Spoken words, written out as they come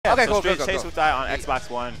Yeah, okay, so cool, Chase with that on Xbox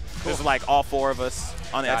One. This is like all 4 of us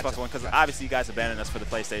on the Xbox One because obviously you guys abandoned us for the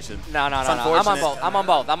PlayStation. No. I'm on both. I'm on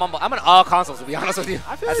both. I'm on all consoles, to be honest with you,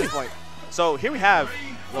 at this point. So here we have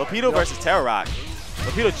Lopedo versus TeruRock.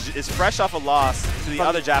 Lopedo is fresh off a loss to the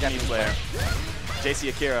other Japanese player, JC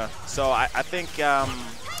Akira. So I think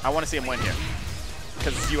I want to see him win here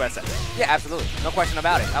because it's USA. Yeah, absolutely. No question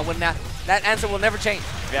about it. I would not. That answer will never change.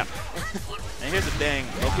 Yeah. And here's the thing.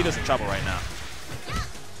 Lopedo's in trouble right now.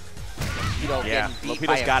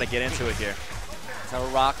 Lopedo's got to get into it here.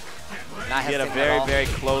 TeruRock. He had a very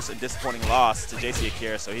close and disappointing loss to JC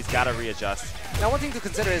Akira, so he's got to readjust. Now, one thing to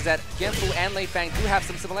consider is that Genfu and Lei Fang do have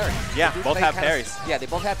some similarities. Yeah, both have parries. Yeah, they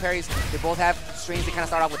both have parries. They both have strings. They kind of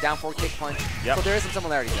start off with down forward kick punch. Yep. So there is some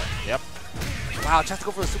similarities there. Yep. Wow, tries to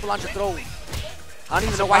go for a super launcher throw. I don't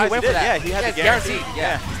even know why he went for that. Yeah, he had the guaranteed.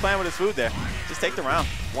 Yeah, he's playing with his food there. Just take the round.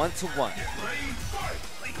 1-1.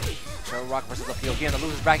 TeruRock versus Lopedo. Again, the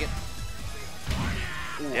loser's bracket.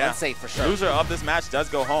 Ooh, unsafe for sure. Loser of this match does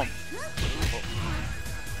go home.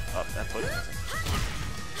 Oh, that put it.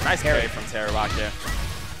 Nice carry from TeruRock there.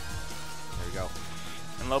 There we go.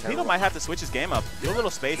 And Lopedo might have to switch his game up. Do a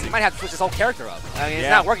little spacing. He might have to switch his whole character up. I mean, it's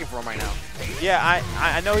not working for him right now. Yeah,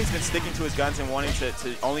 I know he's been sticking to his guns and wanting to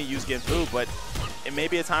only use Genfu, but it may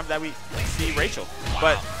be a time that we see Rachel.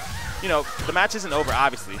 But, you know, the match isn't over,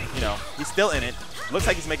 obviously. You know, he's still in it. Looks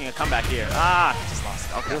like he's making a comeback here. Ah, he just lost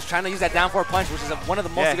it. Okay. He was trying to use that down forward punch, which is one of the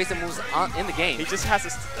most evasive moves in the game. He just has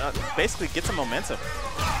to basically get some momentum.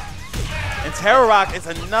 And TeruRock is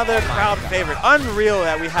another crowd favorite. Unreal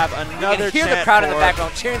that we have another chant. You can hear the crowd in the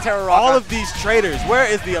backgroround cheering TeruRock. All of these traitors. Where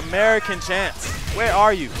is the American chants? Where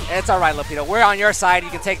are you? It's all right, Lopedo. We're on your side. You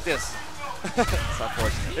can take this. It's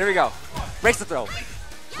unfortunate. Here we go. Breaks the throw.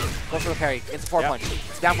 Goes for the parry. Into forward punch.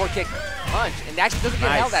 It's down forward kick punch. And actually doesn't get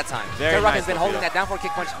held that time. TeruRock has been holding that down forward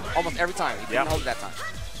kick punch almost every time. He didn't hold it that time.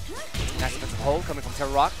 Nice defensive hold coming from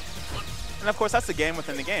TeruRock. And of course, that's the game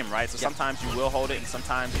within the game, right? So sometimes you will hold it, and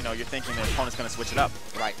sometimes, you know, you're thinking the opponent's going to switch it up.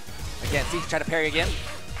 Right. Again, see, try to parry again.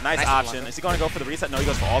 Nice option. Is he going to go for the reset? No, he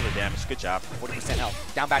goes for all the damage. Good job. 40%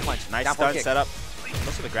 health. Down back punch. Nice down stun setup.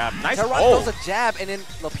 Goes for the grab. Nice TeruRock throws a jab, and then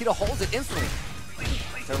Lopedo holds it instantly.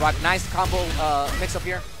 TeruRock, nice combo mix up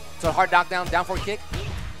here. So a hard knockdown, down forward kick.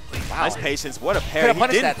 Wow. Nice patience. What a parry. He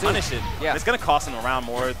didn't punish it. Yeah. It's going to cost him a round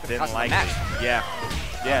more than likely. Yeah.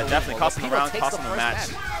 Yeah, definitely cost him a round, cost him a match.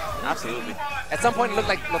 Absolutely. At some point, it looked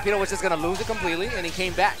like Lopedo was just going to lose it completely, and he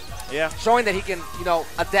came back. Yeah. Showing that he can, you know,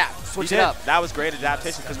 adapt, switch it up. That was great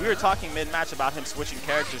adaptation because we were talking mid-match about him switching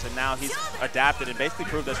characters, and now he's adapted and basically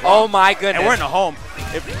proved us wrong. Oh my goodness. And we're in a home.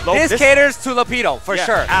 This caters to Lopedo for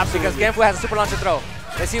sure. Absolutely. Because Genfu has a super launcher throw.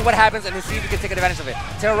 Let's see what happens and let's see if we can take advantage of it.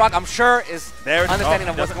 TeruRock, I'm sure, is understanding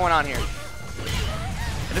of what's going on here.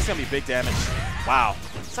 And this is going to be big damage. Wow.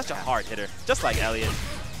 Such a hard hitter. Just like Elliott.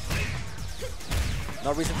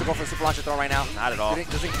 No reason to go for a super launcher throw right now. Not at all.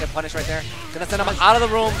 Doesn't get punished right there. Gonna send him out of the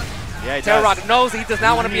room. Yeah, he TeruRock knows he does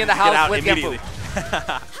not want to be in the house with Genfu.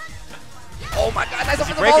 Oh my God, nice up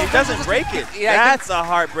for the ball. He doesn't break it. Yeah, that's a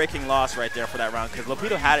heartbreaking loss right there for that round because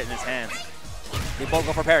Lopedo had it in his hands. They both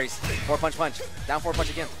go for parries. Forward punch. Down forward punch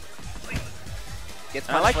again.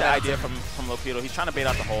 I like the idea from Lopedo. He's trying to bait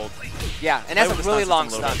out the hold. Yeah, and that's a really long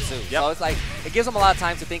stun too. So it's like, it gives him a lot of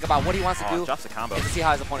time to think about what he wants to do. Drops the combo. And to see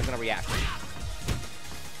how his opponent's going to react.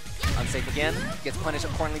 Unsafe again. Gets punished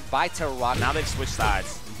accordingly by TeruRock. Now they've switched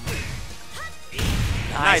sides.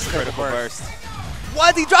 Nice critical burst.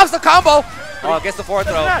 What? He drops the combo! Oh, gets the forward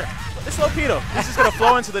throw. It's Lopedo. He's just going to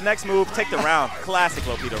flow into the next move, take the round. Classic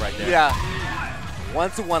Lopedo right there. Yeah.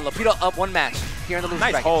 1-1. Lopedo up one match here in the loser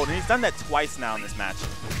bracket. Nice hold, and he's done that twice now in this match.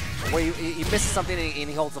 Where he misses something and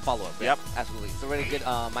he holds the follow-up. Yep. Absolutely. It's a really good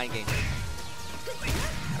mind game.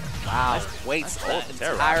 Wow. Nice. Waits the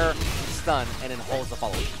entire stun and then holds the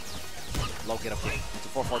follow-up. Low get up kick. It's a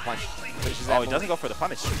 4-4 punch. Oh, he doesn't go for the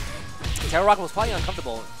punish. TeruRock was probably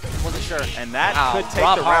uncomfortable. Wasn't sure. And that could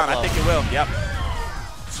take the round. I think it will. Yep.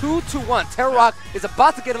 2-1. TeruRock is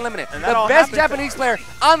about to get eliminated. And the best Japanese player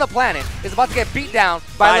on the planet is about to get beat down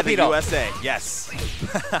by Lopedo. The USA. Yes.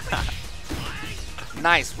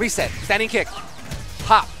 Nice. Reset. Standing kick.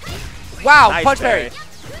 Hop. Wow. Nice punch parry.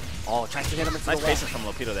 Oh, tries to hit him into the wall. Nice patience from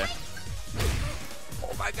Lopedo there.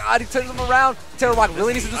 Oh my God. He turns him around. TeruRock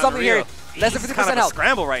really needs to do something here. Less than 50% kind of health.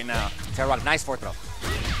 Scramble right now. TeruRock, nice forward throw.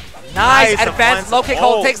 Nice advanced low kick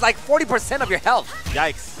hold. Takes like 40% of your health.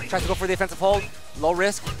 Yikes. Tries to go for the offensive hold. Low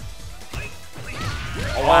risk.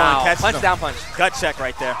 Oh, wow. Punch down punch. Gut check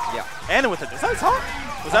right there. Yeah. And with it. Is that a taunt?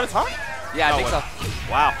 Was that a taunt? Yeah, I think so.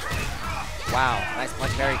 Wow. Wow. Nice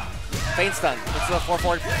punch parry. Feint stun. Let's do a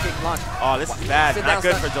 4-4 kick launch. Oh, this is bad. Not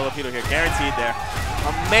good for Lopedo here. Guaranteed there.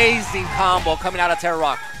 Amazing combo coming out of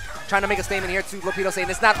TeruRock. trying to make a statement here to Lopedo, saying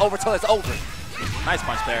it's not over till it's over. Nice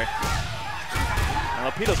punch, Perry. And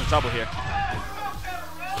Lopedo's in trouble here.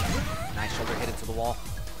 Nice shoulder hit into the wall.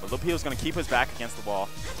 But Lopedo's going to keep his back against the wall.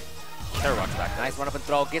 TeruRock's back there. Nice run up and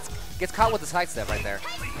throw. Gets caught with the side step right there.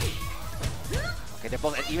 Okay, they're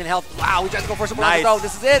both at even health. Wow, we tried to go for some nice throw.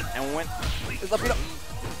 This is it. And went. Is Lopedo.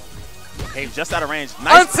 Okay, just out of range.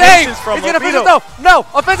 Nice patience from Lopedo. He's going to finish the throw. No,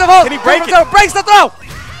 offensive hold. Can he break it? Breaks the throw.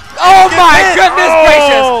 Oh my goodness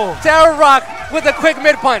gracious. TeruRock with a quick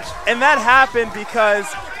mid punch. And that happened because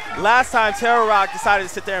last time TeruRock decided to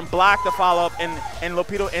sit there and block the follow-up, and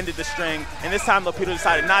Lopedo ended the string. And this time Lopedo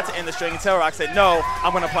decided not to end the string, and TeruRock said, no,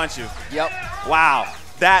 I'm going to punch you. Yep. Wow.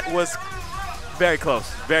 That was very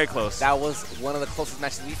close. Very close. That was one of the closest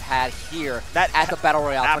matches we've had here at the Battle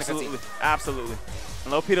Royale 2015. Absolutely.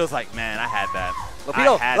 And Lopedo's like, man, I had that.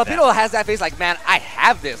 Lopedo has that face like, man, I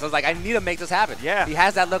have this. I was like, I need to make this happen. Yeah. He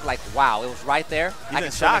has that look like, wow, it was right there. He's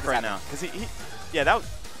in shock right now. Because that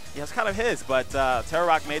was kind of his. But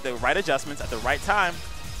TeruRock made the right adjustments at the right time.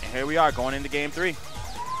 And here we are going into game 3. Here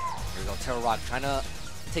we go, TeruRock trying to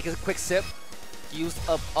take a quick sip. He used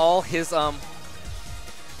up all his,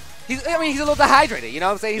 he's a little dehydrated, you know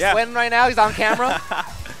what I'm saying? He's sweating right now. He's on camera.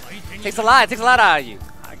 Takes a lot out of you.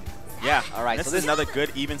 Yeah. All right. This is another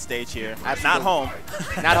good even stage here. Absolutely. Not home.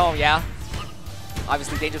 Not home. Yeah.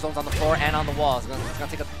 Obviously, danger zones on the floor and on the wall. It's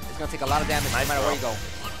gonna take a lot of damage no matter where you go.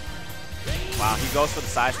 Wow. He goes for the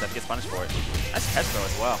side step. Gets punished for it. Nice catch throw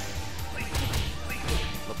as well.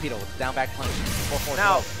 Lopedo with the down back punch. 4-4.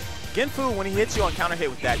 Now, Genfu, when he hits you on counter hit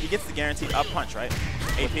with that, he gets the guaranteed up punch, right?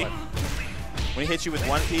 AP. When he hits you with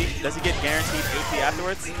 1P, does he get guaranteed AP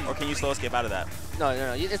afterwards, or can you slow escape out of that? No,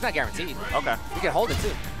 it's not guaranteed. Okay. You can hold it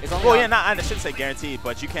too. It's only I shouldn't say guaranteed,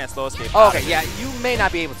 but you can't slow escape. Oh, okay, yeah, you may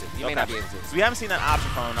not be able to. You may not be able to. So we haven't seen that option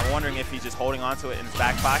from him. I'm wondering if he's just holding on to it in his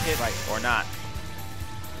back pocket, or not.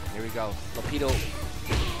 Here we go. Lopedo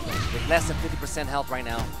with less than 50% health right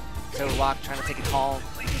now. TeruRock trying to take it calm.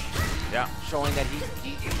 Yeah. Showing that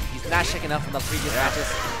he's not shaking up from the previous matches.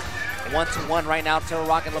 1-1 right now,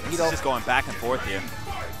 TeruRock and Lopedo. This is just going back and forth here.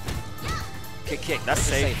 Kick. That's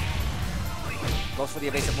safe. Goes for the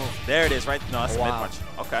evasive move. There it is, right? No, that's a mid punch.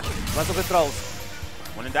 Okay. Runs up and throws.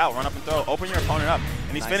 When in doubt, run up and throw. Open your opponent up.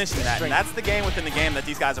 And he's finishing that. And that's the game within the game that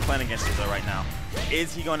these guys are playing against each other right now.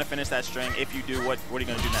 Is he going to finish that string? If you do, what are you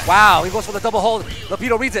going to do next? Wow, he goes for the double hold.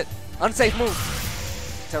 Lopedo reads it. Unsafe move.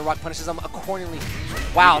 TeruRock punishes him accordingly.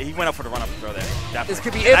 Wow. He went up for the run up and throw there. Definitely. This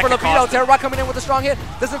could be it for Lopedo. TeruRock coming in with a strong hit.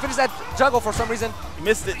 Doesn't finish that juggle for some reason. He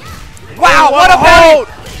missed it. Wow, what a hold!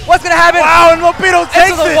 What's going to happen? Wow, and Lopedo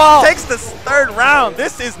takes the third round.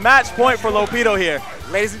 This is match point for Lopedo here.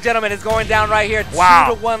 Ladies and gentlemen, it's going down right here.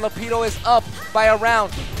 2-1. Lopedo is up by a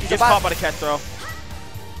round. He gets caught by the catch throw.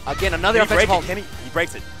 Again, another offensive hold. He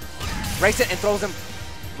breaks it. Breaks it and throws him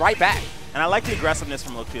right back. And I like the aggressiveness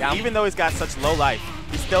from Lopedo. Even though he's got such low life,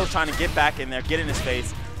 he's still trying to get back in there, get in his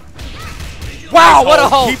face. Wow, what a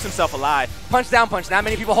hold. Keeps himself alive. Punch, down punch. Not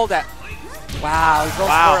many people hold that. Wow, he goes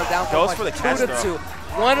for a down punch. Goes for the catch throw. 2-2.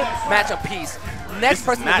 One match apiece. Next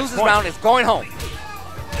person to lose this round is going home.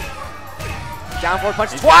 Down forward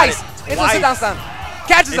punch twice. Into the sit-down stun.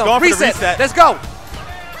 Catches him. Reset. Let's go.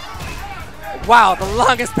 Wow, the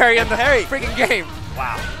longest parry in the freaking game.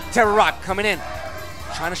 Wow. TeruRock coming in.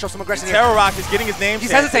 Trying to show some aggression here. TeruRock is getting his name.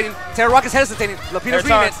 He's hesitating. TeruRock is hesitating. Lopedo's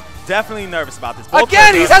reading it. Definitely nervous about this.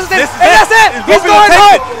 Again, he's hesitating. And that's it. He's going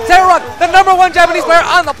home. TeruRock, the #1 Japanese player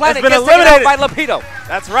on the planet, gets taken out by Lopedo.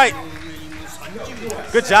 That's right.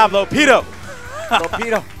 Good job, Lopedo.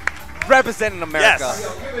 Lopedo representing America. Yes.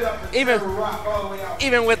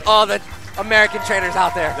 Even with all the American trainers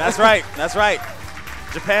out there. That's right. That's right.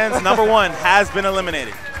 Japan's #1 has been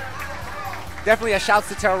eliminated. Definitely a shout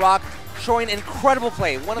to TeruRock, showing incredible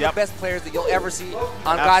play. One of the best players that you'll ever see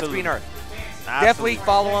on God's green earth. Definitely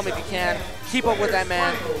follow him if you can. Keep up with that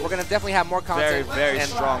man. We're going to definitely have more content. Very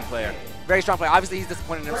strong player. Very strong player. Obviously, he's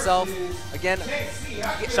disappointed in himself. Again,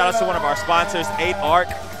 shout out to one of our sponsors,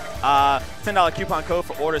 8ARC. $10 coupon code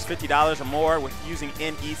for orders $50 or more with using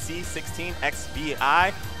NEC16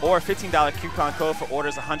 XVI, or $15 coupon code for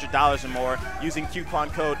orders $100 or more using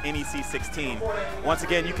coupon code NEC16. Once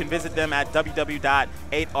again, you can visit them at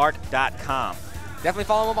www.8arc.com. Definitely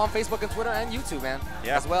follow them on Facebook and Twitter and YouTube, man,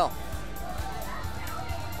 as well.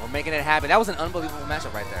 We're making it happen. That was an unbelievable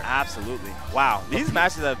matchup right there. Absolutely. Wow. These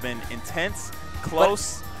matches have been intense,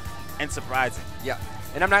 close, and surprising. Yeah.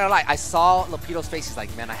 And I'm not going to lie, I saw Lopedo's face. He's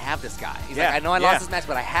like, man, I have this guy. He's like, I know I lost this match,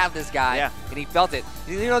 but I have this guy. Yeah. And he felt it.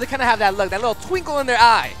 You know, they kind of have that look, that little twinkle in their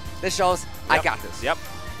eye that shows, I got this. Yep.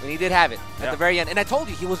 And he did have it at the very end. And I told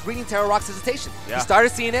you, he was reading TeruRock's hesitation. Yeah. He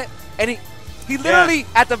started seeing it, and he He literally,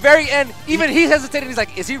 at the very end, even he hesitated. He's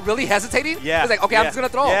like, is he really hesitating? Yeah. He's like, okay, I'm just going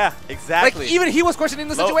to throw. Yeah, exactly. Like, even he was questioning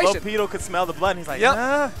the situation. Lopedo could smell the blood, and he's like,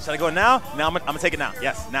 should I go now? No, I'm going to take it now.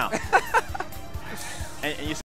 Yes, now. and you